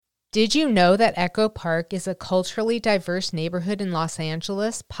Did you know that Echo Park is a culturally diverse neighborhood in Los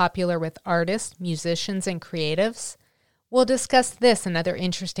Angeles, popular with artists, musicians, and creatives? We'll discuss this and other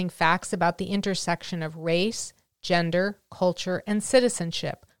interesting facts about the intersection of race, gender, culture, and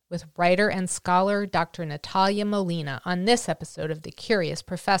citizenship with writer and scholar Dr. Natalia Molina on this episode of The Curious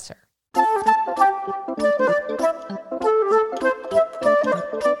Professor.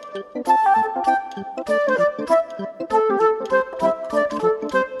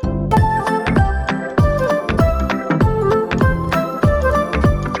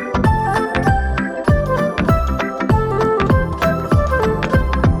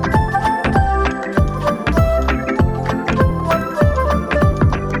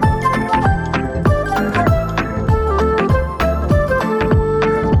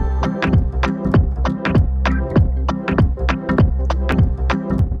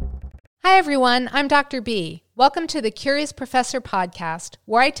 Hi everyone, I'm Dr. B. Welcome to the Curious Professor podcast,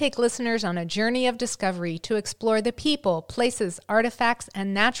 where I take listeners on a journey of discovery to explore the people, places, artifacts,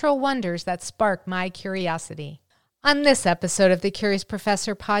 and natural wonders that spark my curiosity. On this episode of the Curious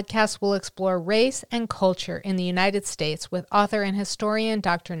Professor podcast, we'll explore race and culture in the United States with author and historian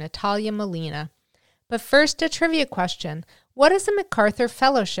Dr. Natalia Molina. But first, a trivia question. What is a MacArthur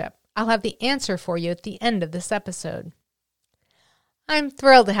Fellowship? I'll have the answer for you at the end of this episode. I'm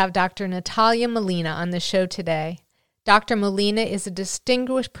thrilled to have Dr. Natalia Molina on the show today. Dr. Molina is a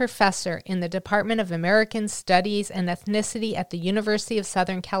distinguished professor in the Department of American Studies and Ethnicity at the University of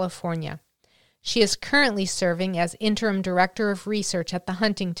Southern California. She is currently serving as Interim Director of Research at the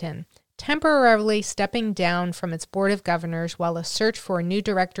Huntington, temporarily stepping down from its Board of Governors while a search for a new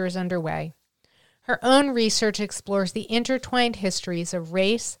director is underway. Her own research explores the intertwined histories of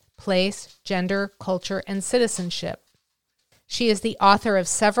race, place, gender, culture, and citizenship. She is the author of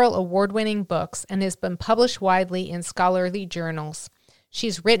several award-winning books and has been published widely in scholarly journals.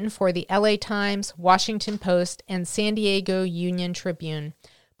 She's written for the LA Times, Washington Post, and San Diego Union Tribune.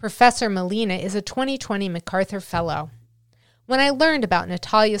 Professor Molina is a 2020 MacArthur Fellow. When I learned about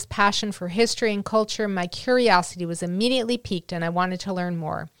Natalia's passion for history and culture, my curiosity was immediately piqued and I wanted to learn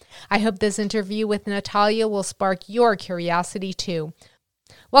more. I hope this interview with Natalia will spark your curiosity too.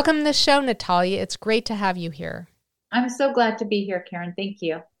 Welcome to the show, Natalia. It's great to have you here. I'm so glad to be here, Karen. Thank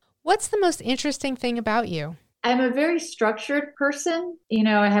you. What's the most interesting thing about you? I'm a very structured person.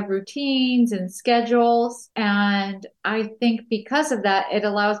 I have routines and schedules, and I think because of that, it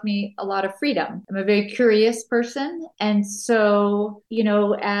allows me a lot of freedom. I'm a very curious person. And so,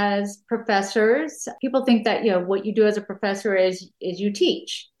 as professors, people think that, what you do as a professor is you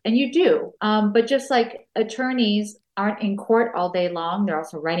teach, and you do. But just like attorneys aren't in court all day long. They're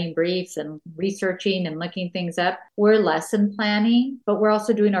also writing briefs and researching and looking things up. We're lesson planning, but we're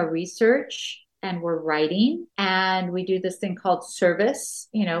also doing our research and we're writing. And we do this thing called service.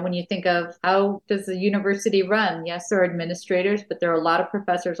 When you think of how does the university run? Yes, there are administrators, but there are a lot of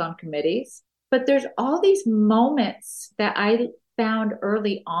professors on committees. But there's all these moments that I found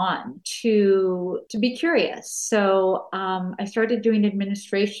early on to be curious. So I started doing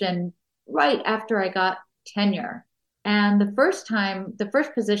administration right after I got tenure. And the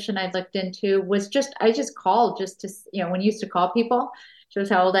first position I looked into was I just called just to, when you used to call people,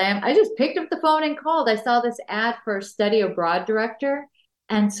 shows how old I am. I just picked up the phone and called. I saw this ad for a study abroad director.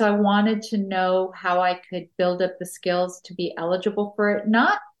 And so I wanted to know how I could build up the skills to be eligible for it,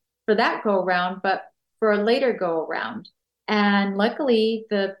 not for that go around, but for a later go around. And luckily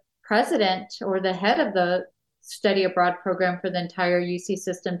the president or the head of the study abroad program for the entire UC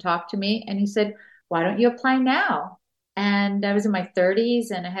system talked to me and he said, why don't you apply now? And I was in my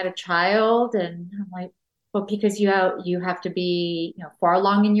 30s and I had a child and I'm like, well, because you have to be, far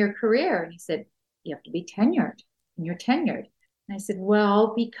along in your career. And he said, you have to be tenured and you're tenured. And I said,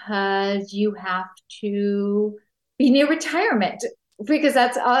 well, because you have to be near retirement because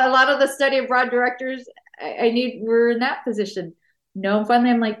that's a lot of the study abroad directors were in that position. No, and finally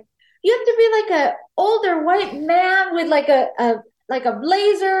I'm like, you have to be like a older white man with like a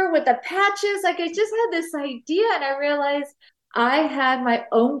blazer with the patches. Like I just had this idea and I realized I had my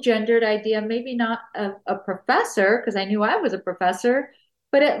own gendered idea, maybe not a professor, because I knew I was a professor,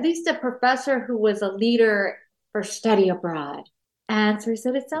 but at least a professor who was a leader for study abroad. And so he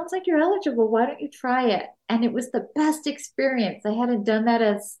said, it sounds like you're eligible. Why don't you try it? And it was the best experience. I hadn't done that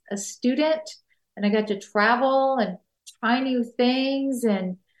as a student and I got to travel and try new things.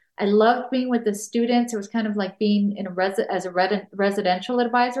 And I loved being with the students. It was kind of like being in as a residential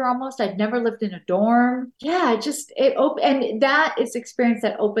advisor almost. I'd never lived in a dorm. Yeah, and that is experience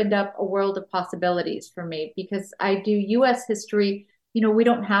that opened up a world of possibilities for me because I do U.S. history. We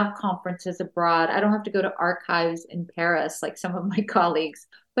don't have conferences abroad. I don't have to go to archives in Paris like some of my colleagues.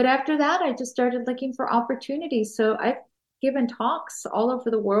 But after that, I just started looking for opportunities. So I've given talks all over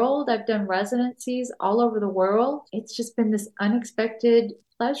the world. I've done residencies all over the world. It's just been this unexpected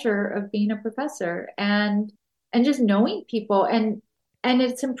pleasure of being a professor and just knowing people and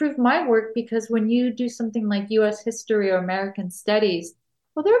it's improved my work because when you do something like US history or American studies,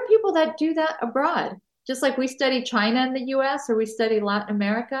 well, there are people that do that abroad. Just like we study China in the US or we study Latin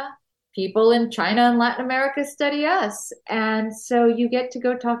America, people in China and Latin America study us. And so you get to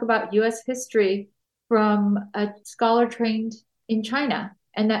go talk about US history from a scholar trained in China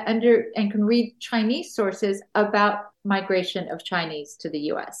and can read Chinese sources about migration of Chinese to the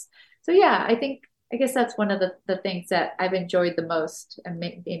US. So yeah, I guess that's one of the things that I've enjoyed the most and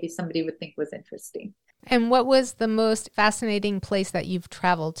maybe somebody would think was interesting. And what was the most fascinating place that you've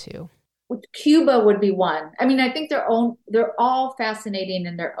traveled to? Cuba would be one. I mean, I think they're all fascinating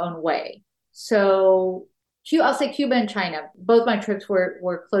in their own way. So I'll say Cuba and China. Both my trips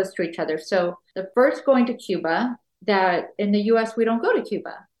were close to each other. So the first going to Cuba, that in the US we don't go to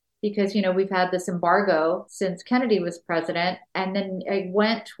Cuba because we've had this embargo since Kennedy was president. And then I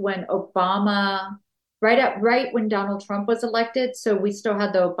went when Obama right when Donald Trump was elected. So we still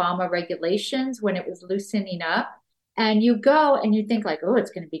had the Obama regulations when it was loosening up. And you go and you think like, oh, it's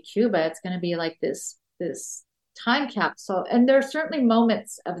going to be Cuba. It's going to be like this time capsule. And there are certainly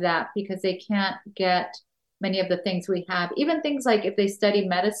moments of that because they can't get many of the things we have. Even things like if they study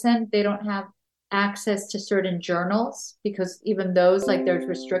medicine, they don't have access to certain journals because even those, like there's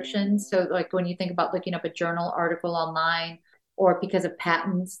restrictions. So like when you think about looking up a journal article online or because of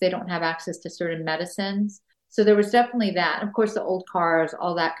patents, they don't have access to certain medicines. So there was definitely that. Of course, the old cars,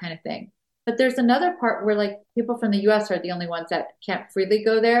 all that kind of thing. But there's another part where like people from the US are the only ones that can't freely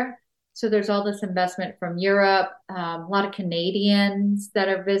go there. So there's all this investment from Europe, a lot of Canadians that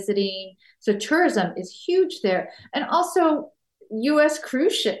are visiting. So tourism is huge there. And also US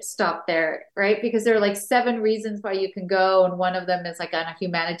cruise ships stop there, right? Because there are like 7 reasons why you can go. And one of them is like on a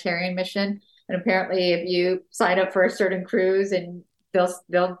humanitarian mission. And apparently if you sign up for a certain cruise and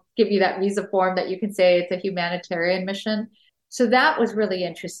they'll give you that visa form that you can say it's a humanitarian mission. So that was really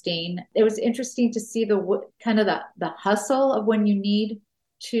interesting. It was interesting to see the kind of the hustle of when you need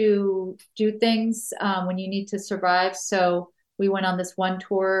to do things, when you need to survive. So we went on this one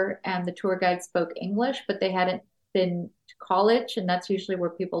tour and the tour guide spoke English, but they hadn't been to college, and that's usually where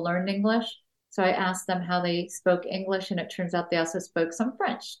people learn English. So I asked them how they spoke English, and it turns out they also spoke some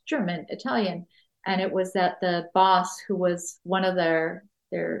French, German, Italian. And it was that the boss, who was one of their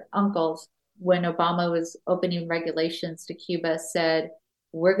uncles, when Obama was opening regulations to Cuba, said,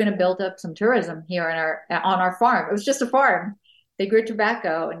 "We're going to build up some tourism here on our farm." It was just a farm. They grew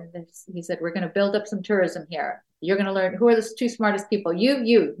tobacco, and he said, "We're going to build up some tourism here. You're going to learn. Who are the 2 smartest people?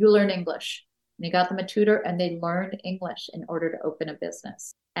 You learn English." And he got them a tutor, and they learned English in order to open a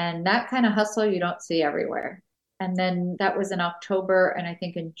business. And that kind of hustle you don't see everywhere. And then that was in October, and I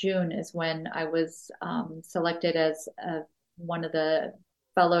think in June is when I was selected as one of the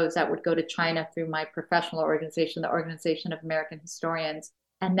fellows that would go to China through my professional organization, the Organization of American Historians.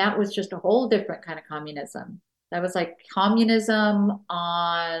 And that was just a whole different kind of communism. That was like communism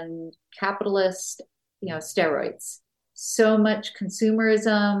on capitalist, steroids. So much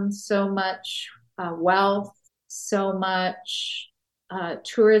consumerism, so much wealth, so much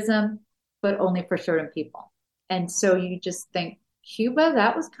tourism, but only for certain people. And so you just think, Cuba,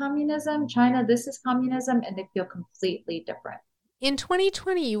 that was communism. China, this is communism. And they feel completely different. In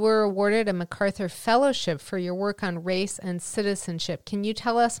 2020, you were awarded a MacArthur Fellowship for your work on race and citizenship. Can you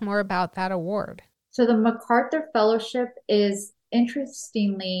tell us more about that award? So the MacArthur Fellowship is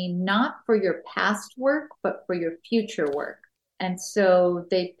interestingly not for your past work, but for your future work. And so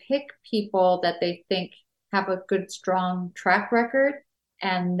they pick people that they think have a good, strong track record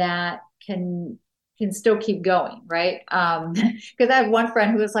and that can still keep going, right? Because I have one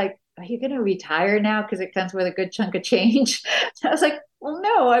friend who was like, "Are you going to retire now? Because it comes with a good chunk of change." I was like, well,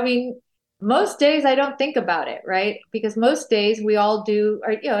 no. I mean, most days I don't think about it, right? Because most days we all do,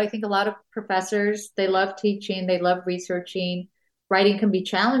 or, I think a lot of professors, they love teaching, they love researching. Writing can be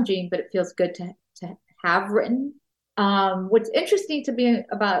challenging, but it feels good to have written. What's interesting to me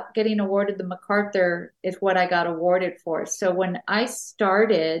about getting awarded the MacArthur is what I got awarded for. So when I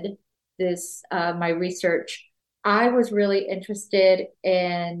started my research, I was really interested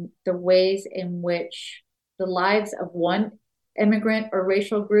in the ways in which the lives of one immigrant or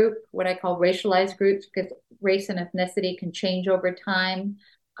racial group, what I call racialized groups, because race and ethnicity can change over time,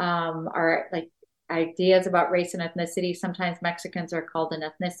 are like ideas about race and ethnicity. Sometimes Mexicans are called an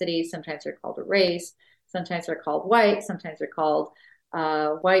ethnicity, sometimes they're called a race, sometimes they're called white, sometimes they're called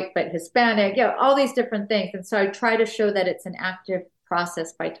white but Hispanic, all these different things. And so I try to show that it's an active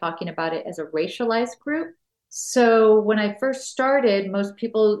process by talking about it as a racialized group. So when I first started, most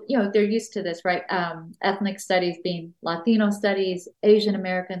people, they're used to this, right? Ethnic studies being Latino studies, Asian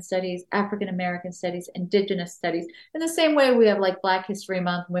American studies, African American studies, Indigenous studies. In the same way, we have like Black History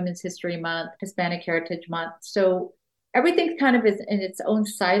Month, Women's History Month, Hispanic Heritage Month. So everything kind of is in its own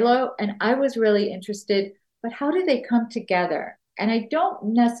silo. And I was really interested, but how do they come together? And I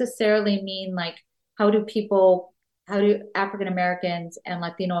don't necessarily mean like, how do African Americans and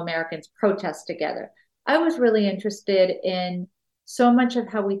Latino Americans protest together? I was really interested in so much of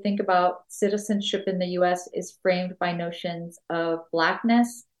how we think about citizenship in the US is framed by notions of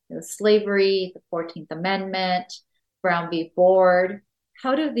Blackness, slavery, the 14th Amendment, Brown v. Board.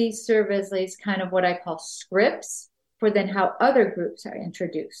 How do these serve as these kind of what I call scripts for then how other groups are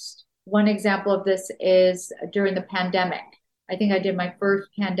introduced? One example of this is during the pandemic. I think I did my first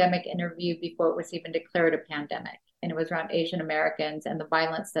pandemic interview before it was even declared a pandemic. And it was around Asian Americans and the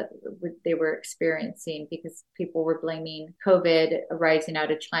violence that they were experiencing because people were blaming COVID arising out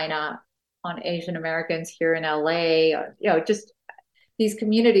of China on Asian Americans here in LA, just these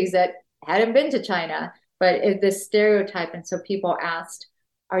communities that hadn't been to China, but this stereotype. And so people asked,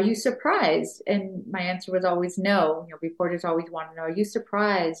 are you surprised? And my answer was always no. Reporters always want to know, are you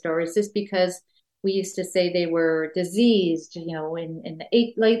surprised? Or is this because we used to say they were diseased, in the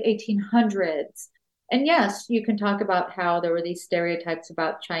late 1800s? And yes, you can talk about how there were these stereotypes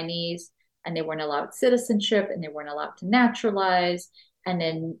about Chinese and they weren't allowed citizenship and they weren't allowed to naturalize. And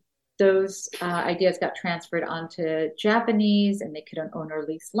then those ideas got transferred onto Japanese and they couldn't own or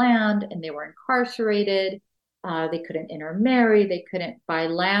lease land and they were incarcerated. They couldn't intermarry. They couldn't buy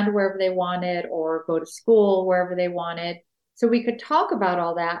land wherever they wanted or go to school wherever they wanted. So we could talk about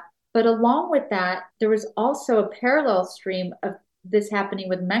all that. But along with that, there was also a parallel stream of this happening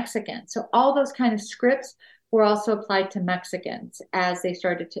with Mexicans. So all those kind of scripts were also applied to Mexicans as they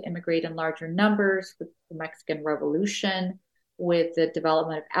started to immigrate in larger numbers with the Mexican Revolution, with the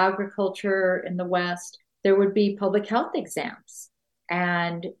development of agriculture in the West. There would be public health exams,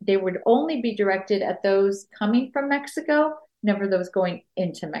 and they would only be directed at those coming from Mexico, never those going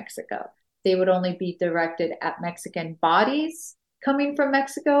into Mexico. They would only be directed at Mexican bodies coming from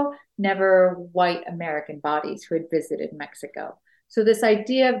Mexico, never white American bodies who had visited Mexico. So this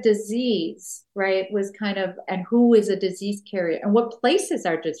idea of disease, right, was kind of, and who is a disease carrier and what places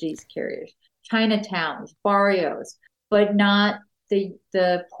are disease carriers? Chinatowns, barrios, but not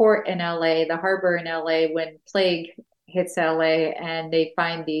the port in LA, the harbor in LA when plague hits LA and they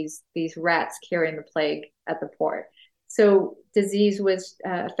find these rats carrying the plague at the port. So disease was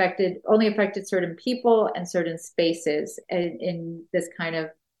only affected certain people and certain spaces in this kind of,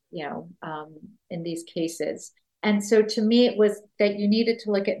 in these cases. And so to me, it was that you needed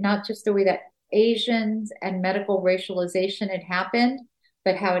to look at not just the way that Asians and medical racialization had happened,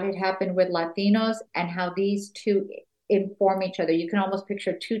 but how it had happened with Latinos and how these two inform each other. You can almost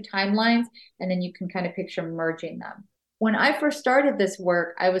picture two timelines, and then you can kind of picture merging them. When I first started this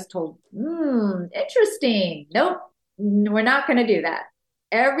work, I was told, interesting. Nope, we're not going to do that.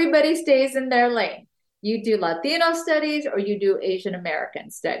 Everybody stays in their lane. You do Latino studies or you do Asian American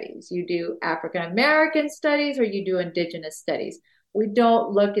studies. You do African American studies or you do Indigenous studies. We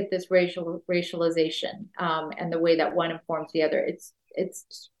don't look at this racialization and the way that one informs the other.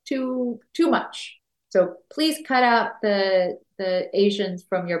 It's too much. So please cut out the Asians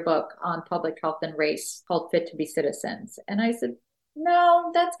from your book on public health and race called Fit to be Citizens. And I said, no,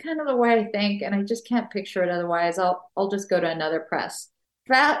 that's kind of the way I think, and I just can't picture it otherwise. I'll just go to another press.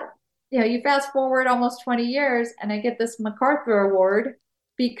 You fast forward almost 20 years, and I get this MacArthur Award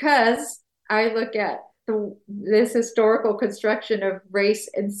because I look at this historical construction of race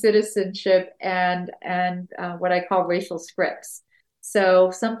and citizenship and what I call racial scripts.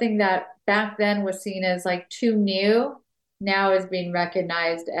 So something that back then was seen as like too new now is being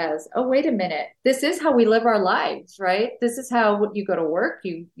recognized as, oh, wait a minute, this is how we live our lives, right? This is how you go to work,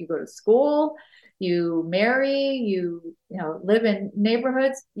 you go to school, you marry, you live in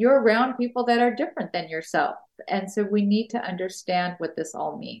neighborhoods, you're around people that are different than yourself. And so we need to understand what this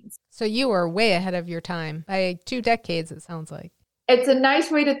all means. So you were way ahead of your time by 2 decades, it sounds like. It's a nice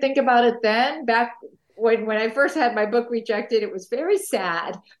way to think about it then. Back when I first had my book rejected, it was very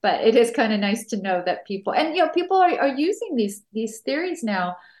sad, but it is kind of nice to know that people are using these theories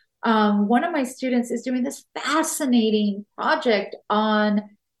now. One of my students is doing this fascinating project on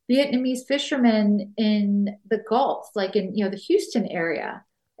Vietnamese fishermen in the Gulf, like in the Houston area.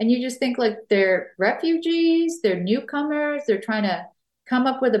 And you just think like they're refugees, they're newcomers, they're trying to come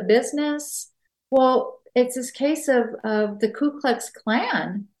up with a business. Well, it's this case of the Ku Klux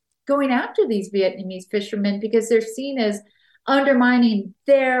Klan going after these Vietnamese fishermen because they're seen as undermining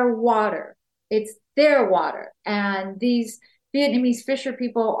their water. It's their water. And these Vietnamese fisher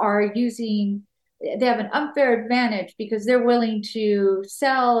people are they have an unfair advantage because they're willing to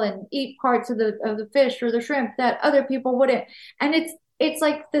sell and eat parts of the fish or the shrimp that other people wouldn't. And it's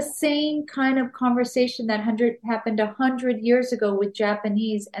like the same kind of conversation that happened 100 years ago with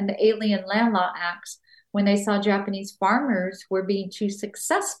Japanese and the Alien Land Law Acts when they saw Japanese farmers were being too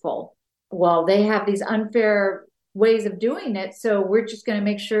successful. Well, they have these unfair ways of doing it, so we're just going to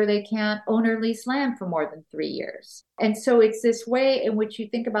make sure they can't own or lease land for more than 3 years. And so it's this way in which you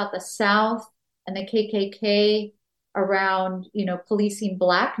think about the South and the KKK around, policing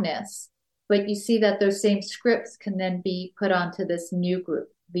blackness, but you see that those same scripts can then be put onto this new group,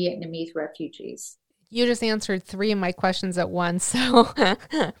 Vietnamese refugees. You just answered 3 of my questions at once. So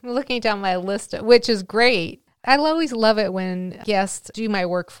I'm looking down my list, which is great. I always love it when guests do my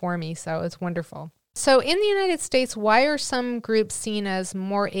work for me, so it's wonderful. So in the United States, why are some groups seen as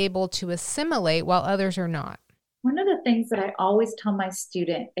more able to assimilate while others are not? One of the things that I always tell my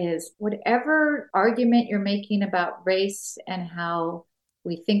student is whatever argument you're making about race and how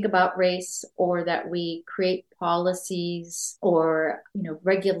we think about race, or that we create policies or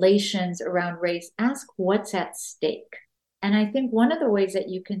regulations around race, ask what's at stake. And I think one of the ways that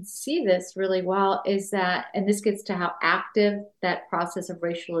you can see this really well is that, and this gets to how active that process of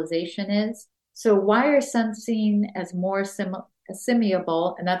racialization is. So why are some seen as more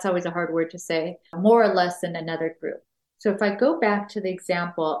assimilable, and that's always a hard word to say, more or less than another group? So if I go back to the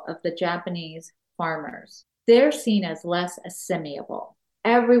example of the Japanese farmers, they're seen as less assimilable.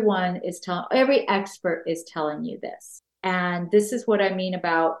 Every expert is telling you this. And this is what I mean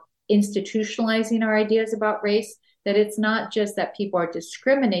about institutionalizing our ideas about race, that it's not just that people are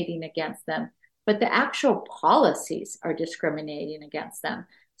discriminating against them, but the actual policies are discriminating against them.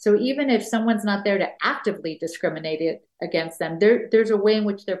 So even if someone's not there to actively discriminate against them, there's a way in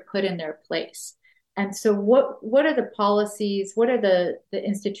which they're put in their place. And so what are the policies? What are the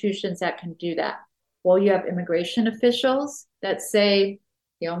institutions that can do that? Well, you have immigration officials that say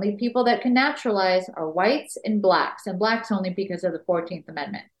the only people that can naturalize are whites and blacks only because of the 14th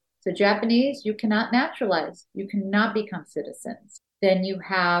Amendment. So Japanese, you cannot naturalize. You cannot become citizens. Then you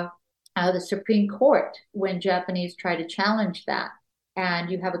have the Supreme Court when Japanese try to challenge that. And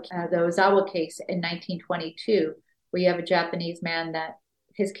you have the Ozawa case in 1922, where you have a Japanese man that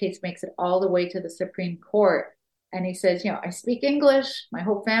his case makes it all the way to the Supreme Court. And he says, I speak English. My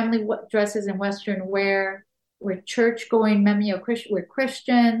whole family dresses in Western wear. We're church-going, we're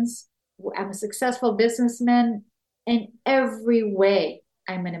Christians. I'm a successful businessman. In every way,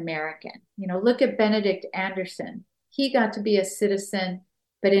 I'm an American. Look at Benedict Anderson. He got to be a citizen,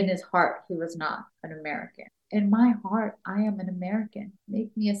 but in his heart, he was not an American. In my heart, I am an American.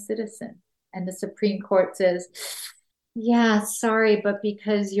 Make me a citizen. And the Supreme Court says, yeah, sorry, but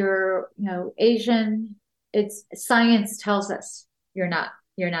because you're, Asian, science tells us you're not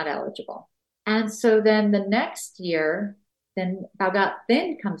eligible. And so then the next year, then Bhagat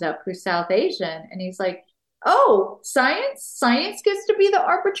Singh comes up, who's South Asian, and he's like, oh, science gets to be the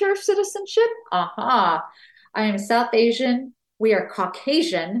arbiter of citizenship? Aha, I am South Asian. We are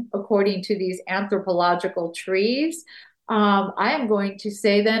Caucasian, according to these anthropological trees. I am going to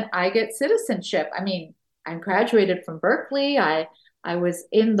say then I get citizenship. I mean, I graduated from Berkeley. I was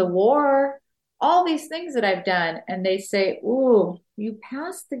in the war, all these things that I've done. And they say, ooh, you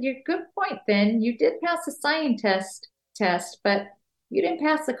passed your good point, then. You did pass the science test, but you didn't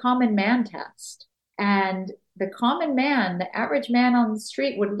pass the common man test. And the common man, the average man on the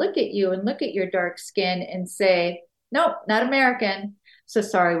street would look at you and look at your dark skin and say, nope, not American. So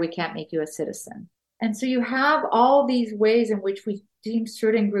sorry, we can't make you a citizen. And so you have all these ways in which we deem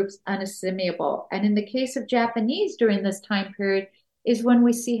certain groups unassimilable. And in the case of Japanese during this time period is when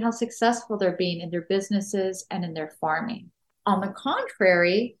we see how successful they're being in their businesses and in their farming. On the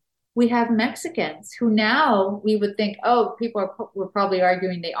contrary, we have Mexicans who now we would think, oh, were probably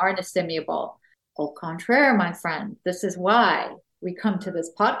arguing they aren't assimilable. Au contraire, my friend, this is why we come to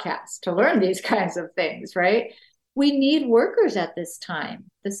this podcast to learn these kinds of things, right? We need workers at this time.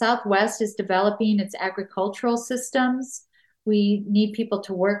 The Southwest is developing its agricultural systems. We need people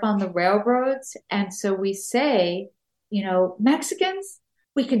to work on the railroads. And so we say, Mexicans,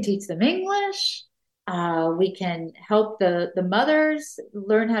 we can teach them English. We can help the mothers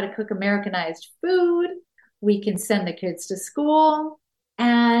learn how to cook Americanized food. We can send the kids to school.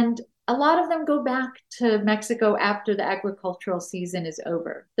 And a lot of them go back to Mexico after the agricultural season is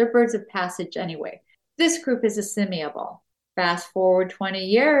over. They're birds of passage anyway. This group is assimilable. Fast forward 20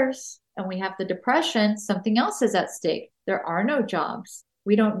 years and we have the Depression. Something else is at stake. There are no jobs.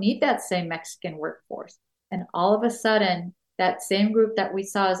 We don't need that same Mexican workforce. And all of a sudden, that same group that we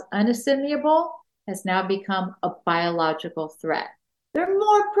saw as unassimilable has now become a biological threat. They're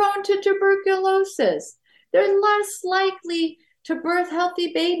more prone to tuberculosis. They're less likely to birth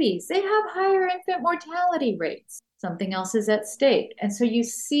healthy babies. They have higher infant mortality rates. Something else is at stake. And so you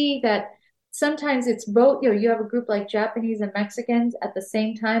see that sometimes it's both, you have a group like Japanese and Mexicans at the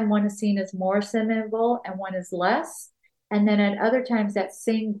same time, one is seen as more assimilable and one is less. And then at other times, that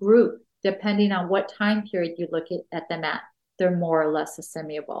same group, depending on what time period you look at them at, they're more or less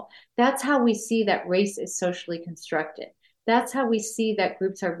assimilable. That's how we see that race is socially constructed. That's how we see that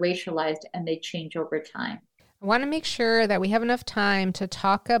groups are racialized and they change over time. I want to make sure that we have enough time to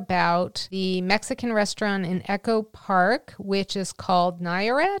talk about the Mexican restaurant in Echo Park, which is called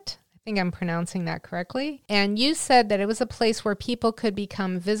Nayarit. I think I'm pronouncing that correctly. And you said that it was a place where people could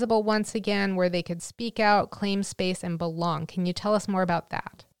become visible once again, where they could speak out, claim space, and belong. Can you tell us more about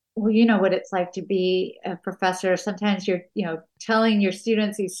that? Well, you know what it's like to be a professor. Sometimes you're, telling your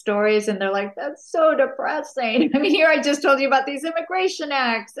students these stories and they're like, that's so depressing. I mean, here I just told you about these immigration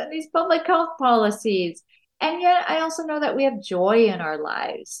acts and these public health policies. And yet I also know that we have joy in our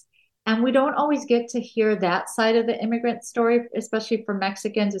lives. And we don't always get to hear that side of the immigrant story, especially for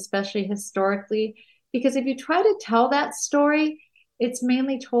Mexicans, especially historically, because if you try to tell that story, it's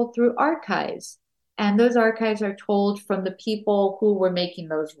mainly told through archives. And those archives are told from the people who were making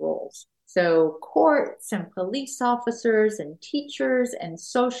those rules. So courts and police officers and teachers and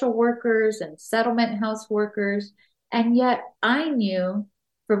social workers and settlement house workers. And yet I knew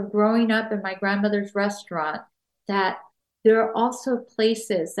from growing up in my grandmother's restaurant that there are also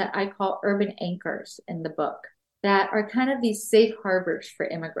places that I call urban anchors in the book that are kind of these safe harbors for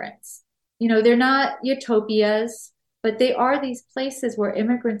immigrants. They're not utopias, but they are these places where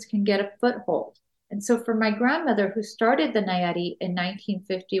immigrants can get a foothold. And so for my grandmother, who started the Nayarit in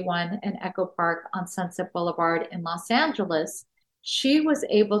 1951 in Echo Park on Sunset Boulevard in Los Angeles, she was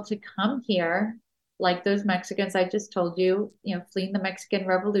able to come here, like those Mexicans I just told you, fleeing the Mexican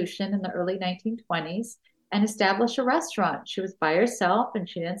Revolution in the early 1920s, and establish a restaurant. She was by herself and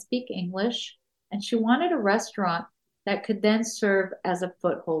she didn't speak English. And she wanted a restaurant that could then serve as a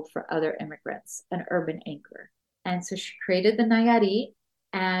foothold for other immigrants, an urban anchor. And so she created the Nayarit.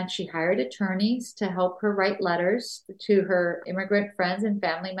 And she hired attorneys to help her write letters to her immigrant friends and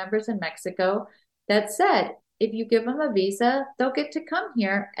family members in Mexico that said, if you give them a visa, they'll get to come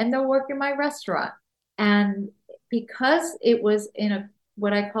here and they'll work in my restaurant. And because it was in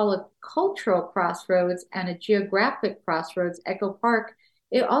what I call a cultural crossroads and a geographic crossroads, Echo Park,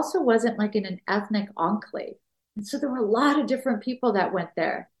 it also wasn't like in an ethnic enclave. And so there were a lot of different people that went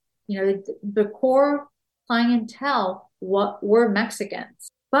there. The core clientele were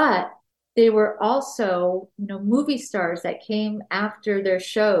Mexicans, but they were also, movie stars that came after their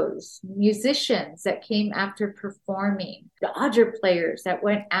shows, musicians that came after performing, Dodger players that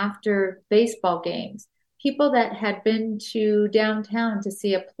went after baseball games, people that had been to downtown to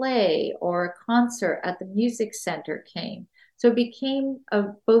see a play or a concert at the music center came. So it became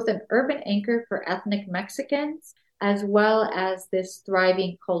both an urban anchor for ethnic Mexicans as well as this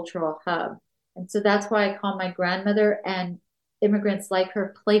thriving cultural hub. And so that's why I call my grandmother and immigrants like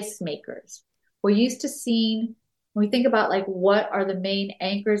her placemakers. We're used to seeing, when we think about like what are the main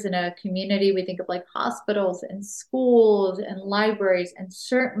anchors in a community, we think of like hospitals and schools and libraries, and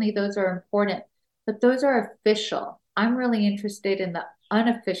certainly those are important, but those are official. I'm really interested in the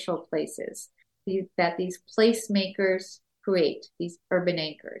unofficial places that these placemakers create, these urban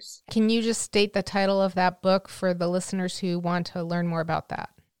anchors. Can you just state the title of that book for the listeners who want to learn more about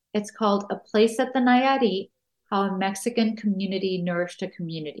that? It's called A Place at the Nayarit, How a Mexican Community Nourished a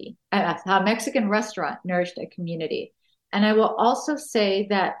Community, how a Mexican restaurant nourished a community. And I will also say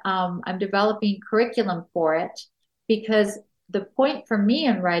that I'm developing curriculum for it because the point for me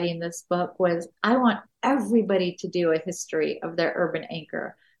in writing this book was I want everybody to do a history of their urban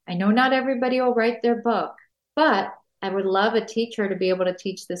anchor. I know not everybody will write their book, but I would love a teacher to be able to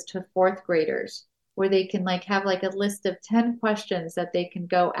teach this to fourth graders, where they can have a list of 10 questions that they can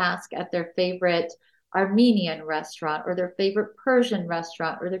go ask at their favorite Armenian restaurant or their favorite Persian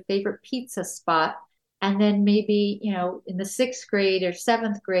restaurant or their favorite pizza spot. And then maybe, in the 6th grade or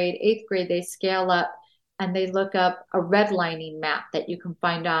 7th grade, 8th grade, they scale up and they look up a redlining map that you can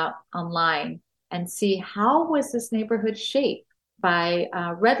find out online and see how was this neighborhood shaped by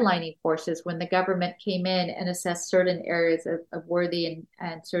redlining forces when the government came in and assessed certain areas of worthy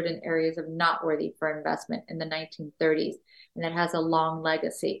and certain areas of not worthy for investment in the 1930s. And that has a long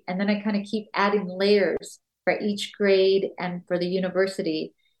legacy. And then I kind of keep adding layers for each grade and for the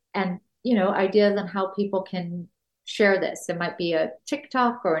university and, ideas on how people can share this. It might be a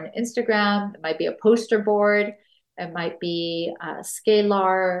TikTok or an Instagram. It might be a poster board. It might be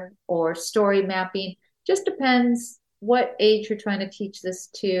scalar or story mapping. Just depends what age you're trying to teach this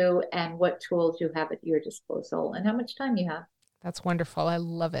to and what tools you have at your disposal and how much time you have. That's wonderful. I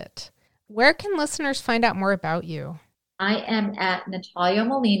love it. Where can listeners find out more about you? I am at Natalia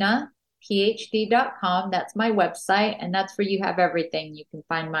Molina, phd.com. That's my website, and that's where you have everything. You can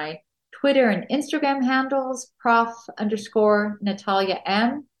find my Twitter and Instagram handles, prof_Natalia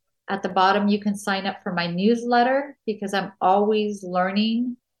M. At the bottom, you can sign up for my newsletter because I'm always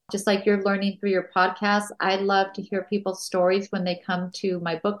learning. Just like you're learning through your podcast, I love to hear people's stories when they come to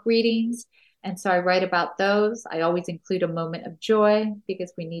my book readings. And so I write about those. I always include a moment of joy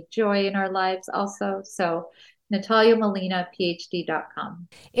because we need joy in our lives also. So Natalia Molina, phd.com.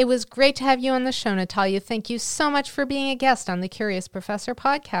 It was great to have you on the show, Natalia. Thank you so much for being a guest on the Curious Professor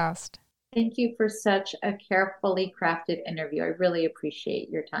podcast. Thank you for such a carefully crafted interview. I really appreciate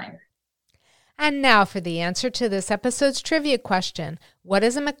your time. And now for the answer to this episode's trivia question. What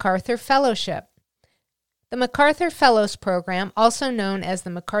is a MacArthur Fellowship? The MacArthur Fellows Program, also known as the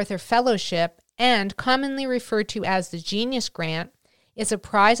MacArthur Fellowship and commonly referred to as the Genius Grant, is a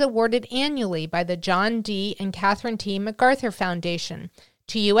prize awarded annually by the John D. and Catherine T. MacArthur Foundation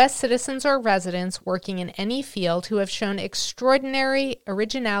to U.S. citizens or residents working in any field who have shown extraordinary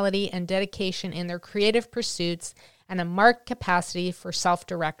originality and dedication in their creative pursuits and a marked capacity for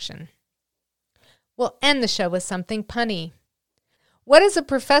self-direction. We'll end the show with something punny. What is a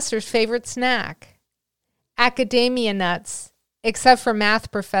professor's favorite snack? Academia nuts. Except for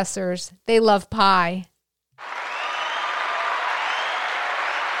math professors, they love pie.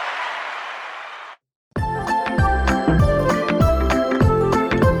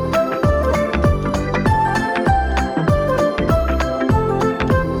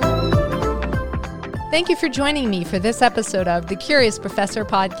 Thank you for joining me for this episode of the Curious Professor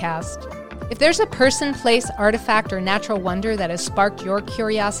podcast. If there's a person, place, artifact, or natural wonder that has sparked your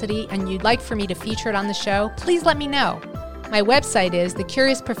curiosity and you'd like for me to feature it on the show, please let me know. My website is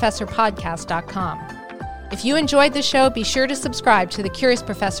thecuriousprofessorpodcast.com. If you enjoyed the show, be sure to subscribe to the Curious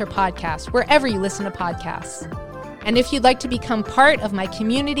Professor podcast wherever you listen to podcasts. And if you'd like to become part of my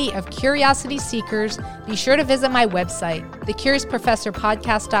community of curiosity seekers, be sure to visit my website,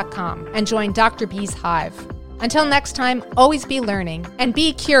 thecuriousprofessorpodcast.com, and join Dr. B's Hive. Until next time, always be learning and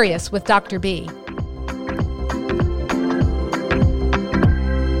be curious with Dr. B.